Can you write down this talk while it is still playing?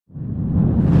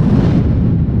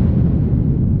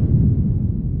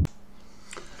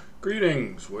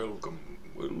Greetings, welcome.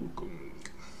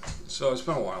 So it's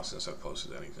been a while since I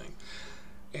posted anything,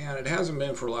 and it hasn't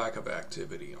been for lack of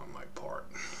activity on my part.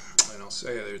 And I'll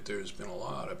say that there's been a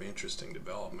lot of interesting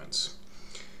developments.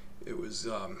 It was,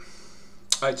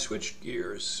 I'd switched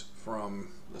gears from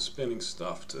the spinning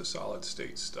stuff to solid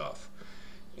state stuff,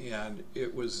 and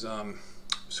it was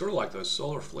sort of like those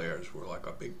solar flares were like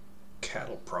a big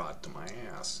cattle prod to my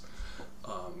ass.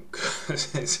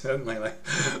 Suddenly, like,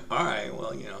 all right,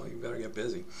 well, you better get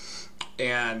busy.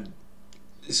 And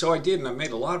so I did, and I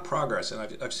made a lot of progress,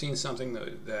 and I've seen something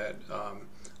that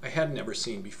I had never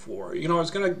seen before. I was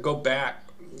going to go back,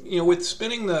 with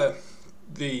spinning the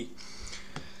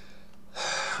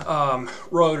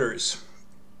rotors.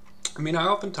 I mean, I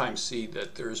oftentimes see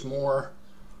that there's more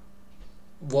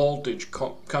voltage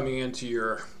coming into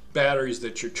your batteries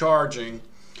that you're charging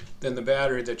than the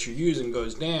battery that you're using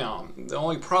goes down. The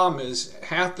only problem is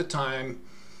half the time,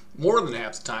 more than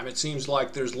half the time, it seems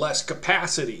like there's less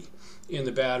capacity in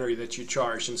the battery that you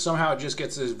charge, and somehow it just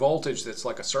gets this voltage that's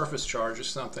like a surface charge or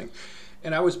something.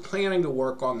 And I was planning to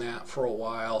work on that for a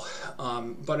while,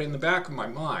 but in the back of my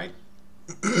mind,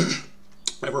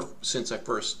 ever since I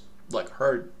first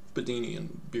heard Bedini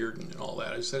and Bearden and all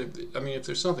that, I said, if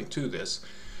there's something to this,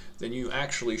 then you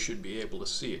actually should be able to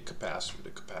see it capacitor to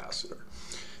capacitor.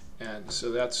 And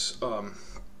so that's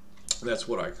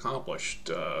what I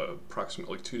accomplished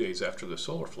approximately 2 days after the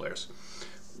solar flares,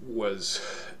 was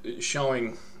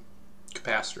showing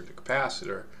capacitor to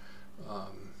capacitor. I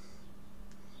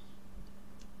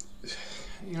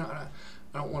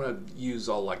don't want to use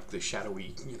all like the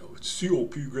shadowy,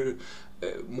 COP greater,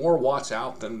 more watts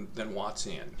out than watts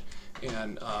in.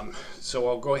 And so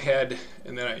I'll go ahead,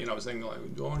 and then I was thinking,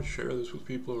 like, do I want to share this with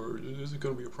people, or is it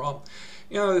going to be a problem?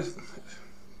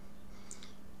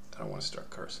 I don't want to start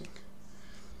cursing.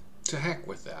 To heck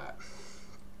with that.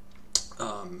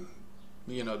 The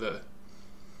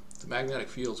magnetic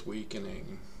field's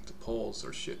weakening. The poles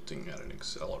are shifting at an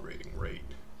accelerating rate.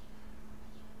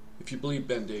 If you believe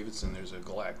Ben Davidson, there's a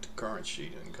galactic current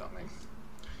sheet incoming.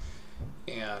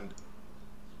 And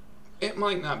it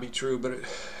might not be true, but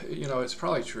it's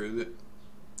probably true that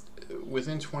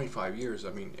within 25 years,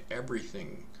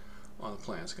 everything on the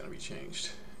planet's going to be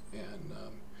changed. And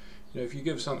if you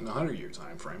give something a 100-year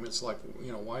time frame, it's like,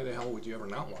 why the hell would you ever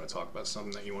not want to talk about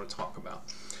something that you want to talk about?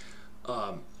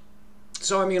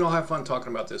 So I'll have fun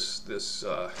talking about this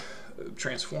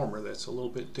transformer that's a little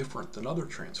bit different than other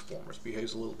transformers,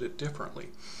 behaves a little bit differently.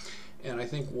 And I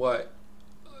think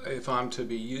if I'm to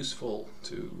be useful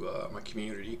to my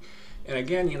community, and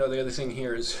again, the other thing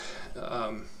here is,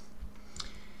 a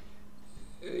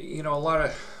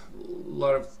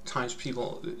lot of times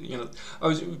people,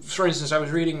 for instance, I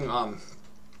was reading on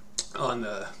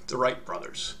the Wright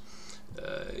brothers.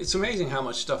 It's amazing how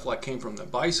much stuff came from the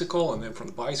bicycle, and then from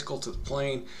the bicycle to the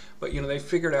plane. But they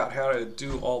figured out how to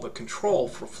do all the control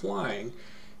for flying,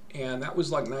 and that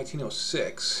was like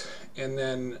 1906. And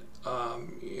then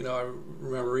I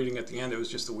remember reading at the end, it was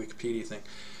just the Wikipedia thing.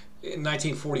 In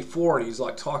 1944, he's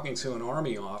talking to an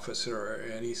army officer,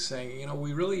 and he's saying,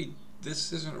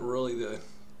 this isn't really the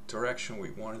direction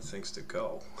we wanted things to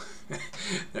go. And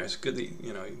it's good that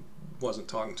he wasn't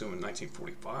talking to him in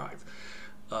 1945,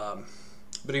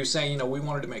 but he was saying we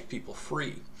wanted to make people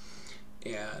free,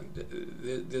 and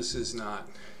this is not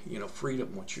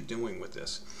freedom what you're doing with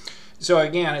this. So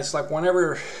again, it's like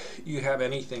whenever you have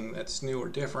anything that's new or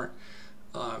different,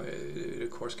 it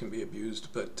of course can be abused,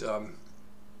 but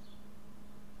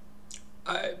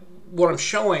what I'm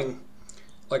showing,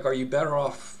 are you better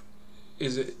off?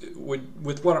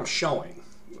 With what I'm showing,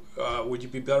 would you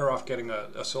be better off getting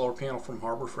a solar panel from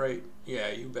Harbor Freight? Yeah,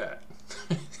 you bet.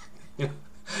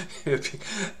 It'd be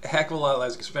a heck of a lot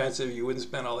less expensive. You wouldn't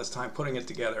spend all this time putting it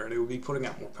together, and it would be putting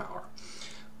out more power.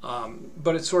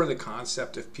 But it's sort of the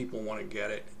concept if people want to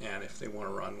get it and if they want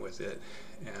to run with it.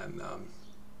 And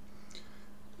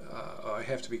I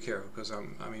have to be careful because I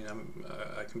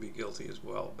can be guilty as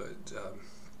well. But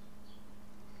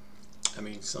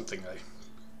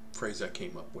phrase I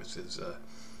came up with is,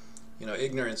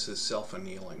 ignorance is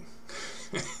self-annealing.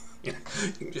 You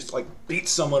can just beat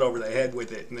someone over the head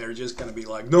with it, and they're just going to be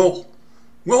like, no.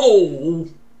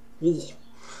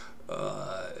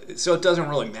 So it doesn't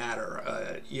really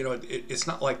matter. It's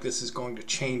not like this is going to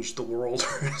change the world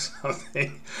or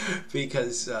something,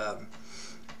 because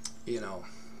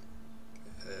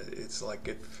it's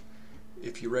like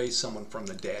if you raise someone from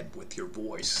the dead with your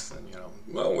voice, then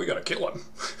well, we got to kill him.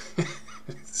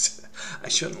 I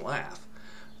shouldn't laugh,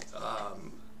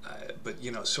 but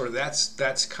sort of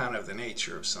that's kind of the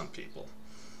nature of some people.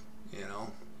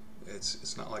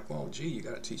 It's not like, well, gee, you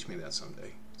got to teach me that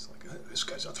someday. It's like, this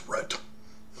guy's a threat.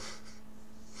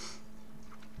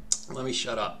 Let me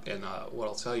shut up, and what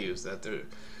I'll tell you is that there'll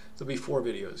be 4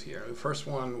 videos here. The first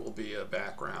one will be a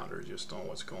background, or just on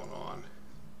what's going on.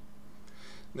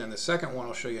 Then the second one,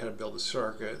 I'll show you how to build a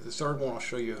circuit. The third one, I'll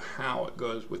show you how it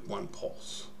goes with one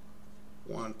pulse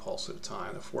at a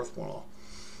time. The fourth one,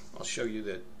 I'll show you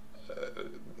that,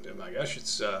 oh my gosh,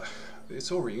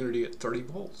 it's over unity at 30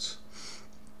 volts.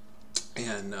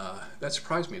 And that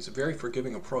surprised me. It's a very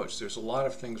forgiving approach. There's a lot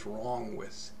of things wrong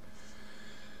with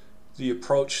the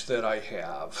approach that I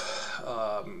have.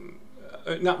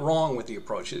 Not wrong with the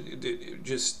approach, it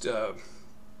just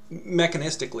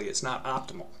mechanistically it's not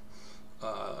optimal.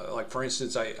 Like for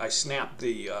instance, I snapped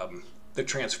the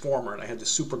transformer and I had to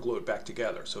super glue it back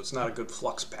together, so it's not a good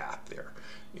flux path there.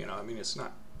 You know, I mean, it's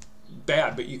not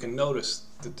bad, but you can notice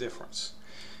the difference.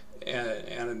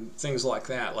 And things like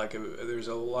that, like there's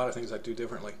a lot of things I do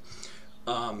differently.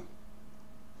 But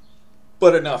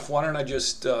enough, why don't I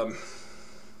just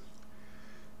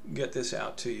get this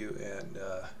out to you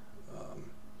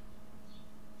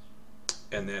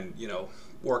and then, you know,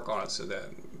 work on it so that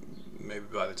maybe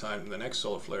by the time the next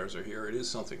solar flares are here, it is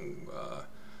something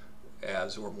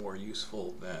as or more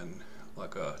useful than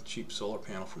like a cheap solar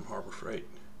panel from Harbor Freight.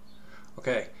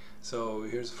 Okay, so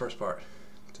here's the first part.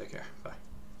 Take care. Bye.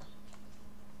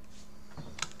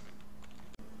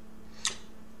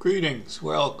 Greetings.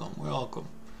 Welcome. Welcome.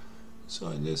 So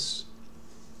in this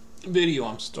video,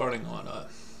 I'm starting on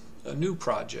a new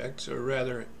project, or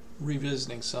rather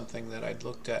revisiting something that I'd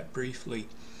looked at briefly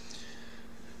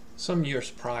some years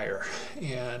prior,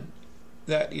 and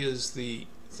that is the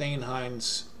Thane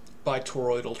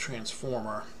Bitoroidal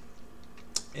transformer,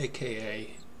 aka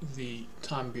the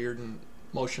Tom Bearden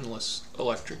motionless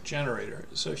electric generator.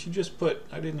 So if you just put,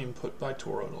 I didn't even put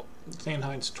bitoroidal, Thane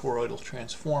toroidal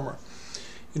transformer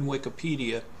in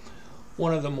Wikipedia,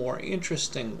 one of the more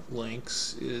interesting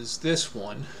links is this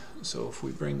one. So if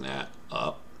we bring that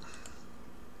up,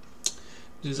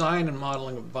 design and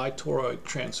modeling of bitoroid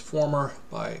transformer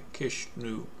by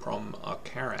Kishnu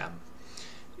Promakaram.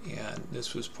 And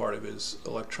this was part of his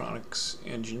electronics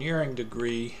engineering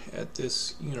degree at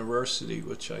this university,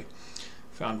 which I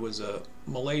found was a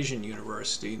Malaysian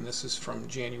university, and this is from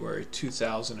January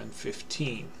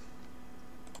 2015.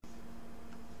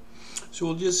 So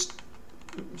we'll just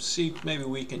see, maybe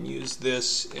we can use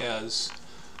this as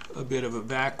a bit of a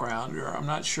background, or I'm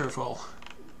not sure if I'll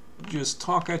just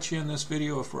talk at you in this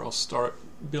video or if I'll start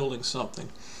building something.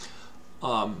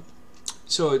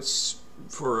 So it's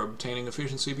for obtaining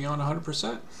efficiency beyond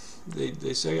 100%.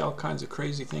 They say all kinds of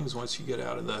crazy things once you get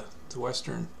out of the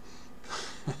Western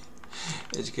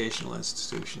educational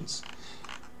institutions.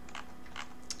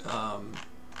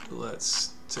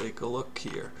 Let's take a look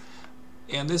here.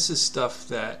 And this is stuff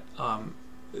that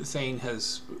Thane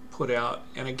has put out.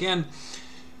 And again,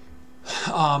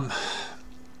 I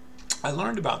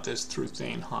learned about this through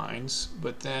Thane Hines,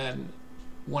 but then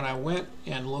when I went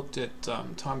and looked at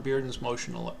Tom Bearden's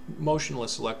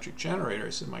motionless electric generator, I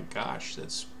said, my gosh,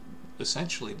 that's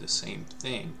essentially the same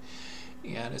thing.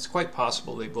 And it's quite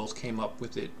possible they both came up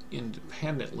with it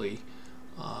independently,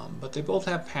 but they both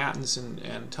have patents,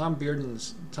 and Tom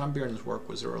Bearden's work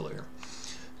was earlier.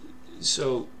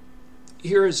 So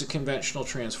here is a conventional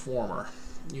transformer.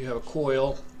 You have a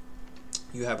coil,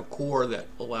 you have a core that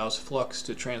allows flux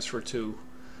to transfer to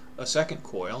a second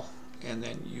coil, and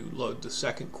then you load the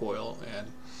second coil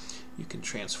and you can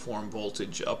transform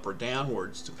voltage up or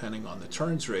downwards depending on the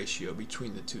turns ratio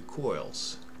between the two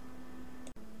coils.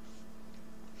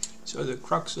 So the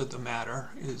crux of the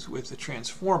matter is with the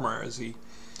transformer, as this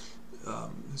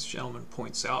gentleman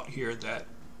points out here, that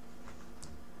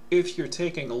if you're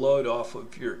taking a load off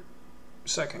of your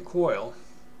second coil,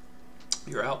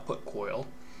 your output coil,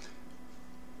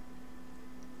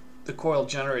 the coil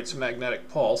generates a magnetic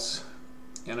pulse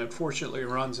and unfortunately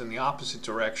runs in the opposite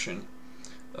direction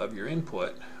of your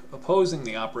input, opposing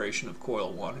the operation of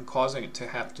coil 1 and causing it to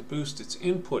have to boost its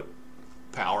input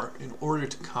power in order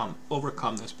to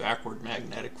overcome this backward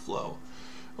magnetic flow.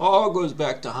 All goes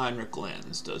back to Heinrich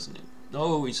Lenz, doesn't it?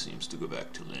 Always seems to go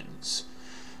back to Lenz.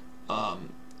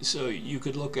 So you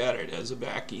could look at it as a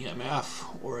back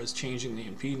EMF or as changing the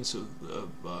impedance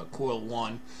of coil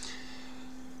 1.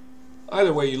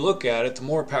 Either way you look at it, the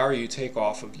more power you take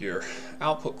off of your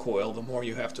output coil, the more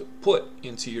you have to put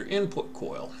into your input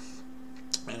coil.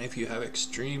 And if you have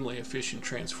extremely efficient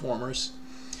transformers,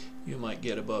 you might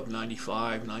get above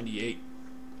 95, 98.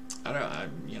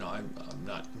 I'm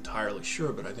not entirely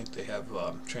sure, but I think they have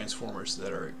transformers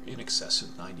that are in excess of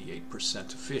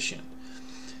 98% efficient.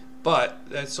 But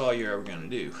that's all you're ever going to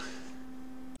do.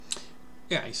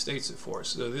 Yeah, he states it for us.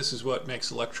 So this is what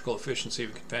makes electrical efficiency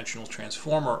of a conventional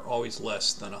transformer always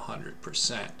less than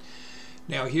 100%.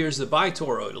 Now here's the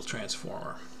bitoroidal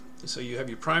transformer. So you have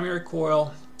your primary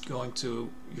coil going to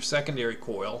your secondary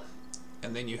coil,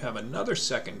 and then you have another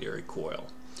secondary coil.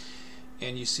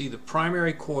 And you see the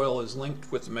primary coil is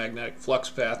linked with the magnetic flux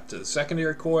path to the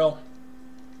secondary coil.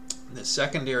 The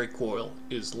secondary coil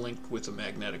is linked with the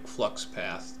magnetic flux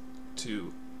path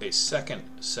to a second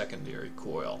secondary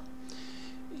coil.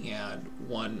 And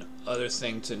one other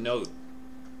thing to note,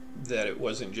 that it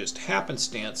wasn't just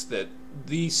happenstance that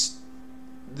this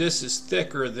is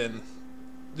thicker than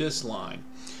this line.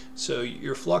 So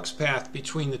your flux path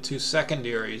between the two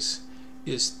secondaries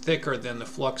is thicker than the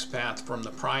flux path from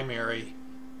the primary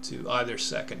to either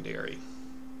secondary.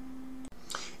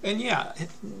 And yeah,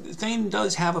 Thane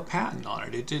does have a patent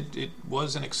on it. It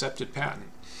was an accepted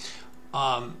patent.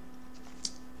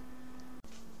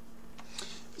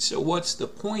 So what's the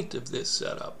point of this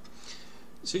setup?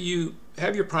 So you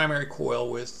have your primary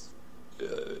coil with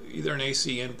either an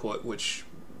AC input, which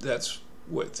that's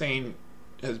what Thane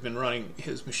has been running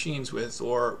his machines with,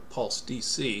 or pulse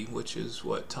DC, which is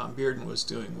what Tom Bearden was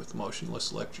doing with the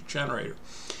motionless electric generator.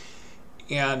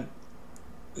 And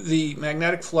the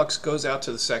magnetic flux goes out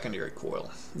to the secondary coil.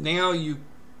 Now you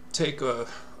take a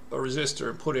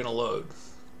resistor and put in a load.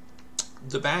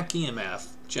 The back EMF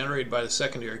generated by the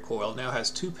secondary coil now has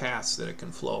two paths that it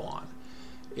can flow on.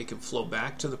 It can flow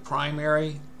back to the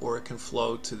primary, or it can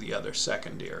flow to the other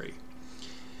secondary.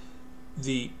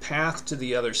 The path to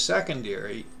the other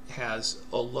secondary has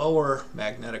a lower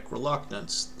magnetic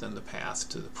reluctance than the path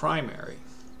to the primary.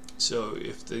 So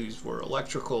if these were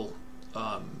electrical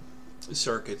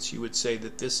circuits, you would say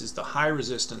that this is the high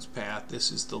resistance path,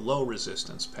 this is the low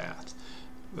resistance path.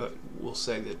 But we'll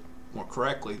say that more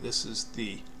correctly, this is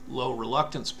the low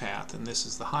reluctance path and this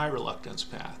is the high reluctance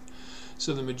path.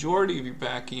 So the majority of your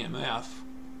back EMF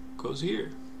goes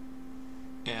here.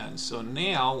 And so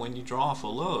now when you draw off a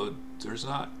load,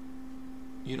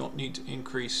 you don't need to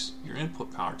increase your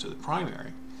input power to the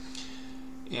primary.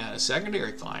 And a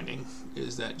secondary finding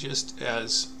is that just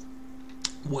as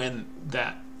when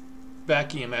that back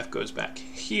EMF goes back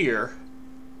here,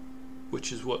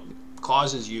 which is what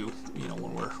causes you,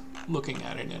 when we're looking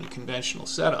at it in a conventional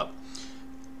setup,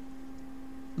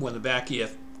 when the back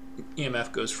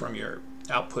EMF goes from your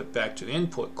output back to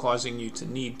input, causing you to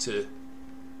need to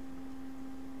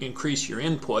increase your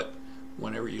input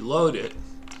whenever you load it.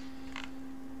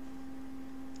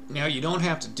 Now you don't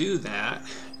have to do that,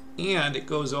 and it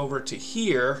goes over to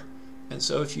here, and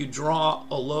so if you draw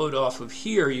a load off of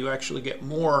here, you actually get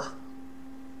more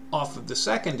off of the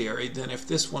secondary than if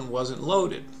this one wasn't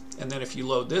loaded. And then if you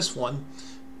load this one,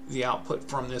 the output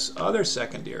from this other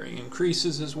secondary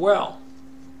increases as well.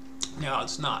 Now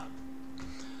it's not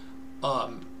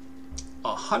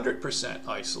 100%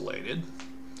 isolated,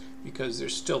 because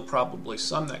there's still probably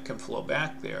some that can flow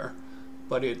back there,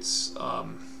 but it's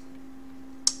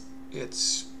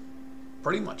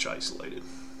pretty much isolated.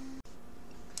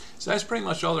 So that's pretty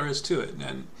much all there is to it.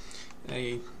 And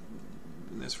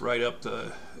this write-up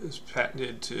is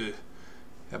patented to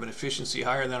have an efficiency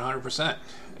higher than 100%.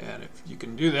 And if you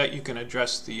can do that, you can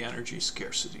address the energy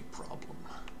scarcity problem.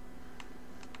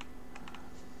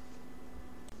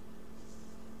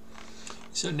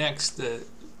 So next,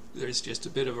 there's just a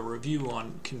bit of a review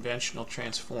on conventional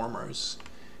transformers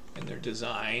and their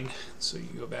design. So you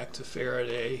go back to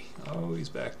Faraday, always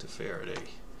back to Faraday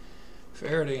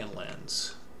and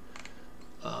Lenz.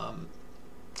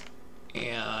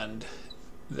 And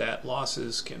that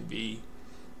losses can be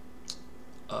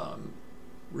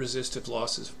resistive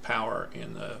losses of power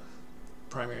in the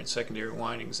primary and secondary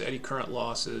windings, eddy current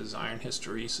losses, iron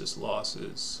hysteresis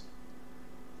losses,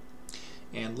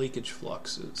 and leakage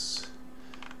fluxes.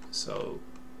 So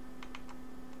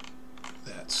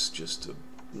that's just a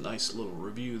nice little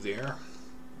review there.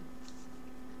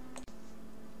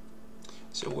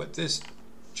 So what this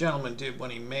gentleman did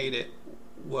when he made it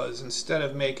was, instead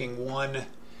of making one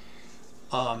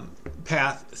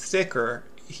path thicker,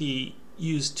 he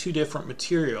used two different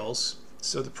materials.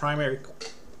 So the primary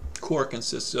core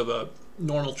consists of a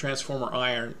normal transformer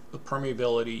iron with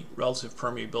relative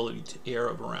permeability to air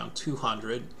of around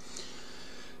 200.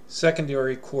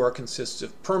 Secondary core consists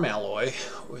of permalloy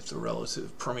with a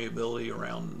relative permeability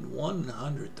around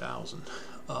 100,000.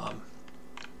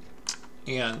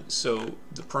 And so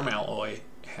the permalloy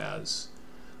has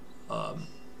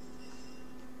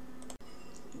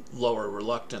lower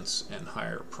reluctance and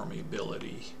higher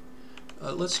permeability.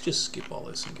 Let's just skip all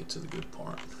this and get to the good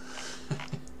part.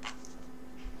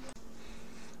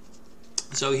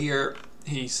 So here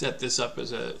he set this up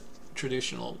as a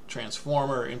traditional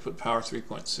transformer, input power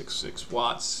 3.66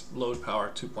 watts, load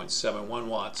power 2.71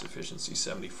 watts, efficiency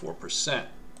 74%.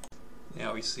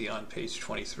 Now we see on page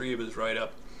 23 of his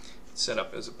write-up, it's set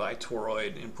up as a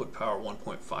Bitoroid, input power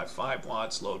 1.55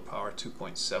 watts, load power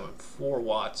 2.74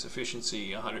 watts,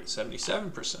 efficiency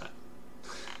 177%.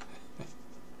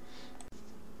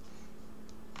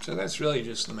 So that's really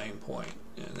just the main point,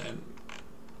 and then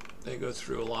they go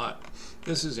through a lot.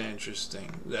 This is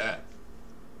interesting, that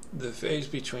the phase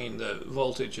between the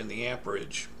voltage and the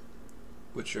amperage,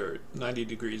 which are 90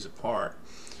 degrees apart,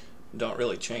 don't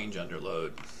really change under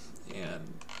load,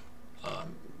 and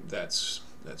that's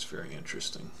very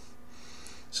interesting.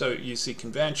 So you see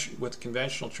with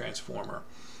conventional transformer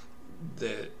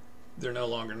that they're no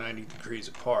longer 90 degrees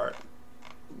apart,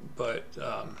 but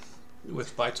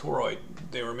with Bitoroid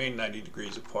they remain 90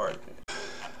 degrees apart.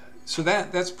 So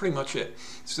that's pretty much it.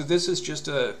 So this is just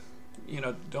a, you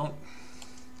know, don't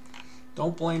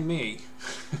blame me.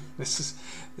 This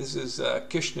is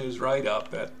Kishnu's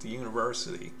write-up at the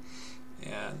university,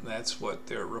 and that's what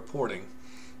they're reporting.